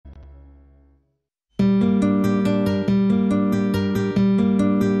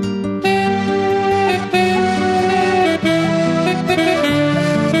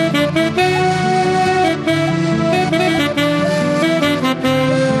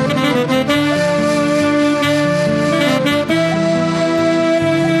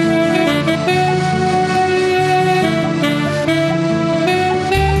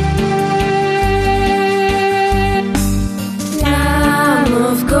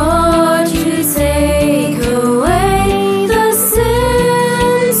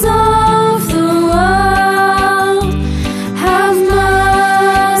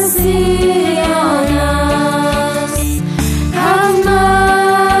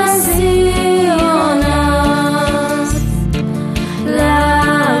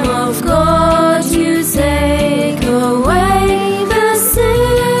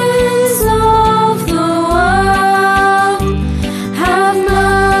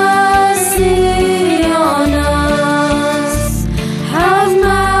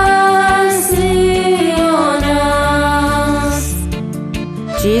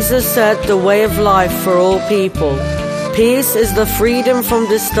Jesus said the way of life for all people. Peace is the freedom from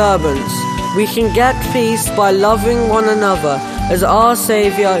disturbance. We can get peace by loving one another as our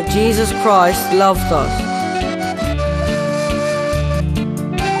Saviour, Jesus Christ, loved us.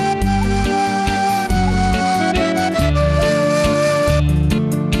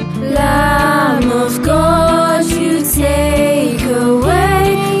 Lamb of God, you take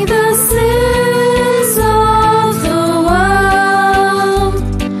away the sins of the world.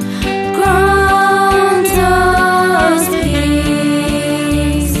 Grant us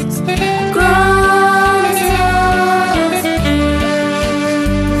peace. Grant us peace.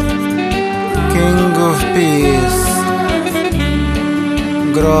 King of peace,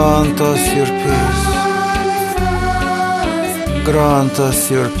 grant us your peace. Grant us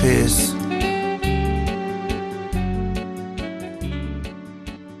your peace.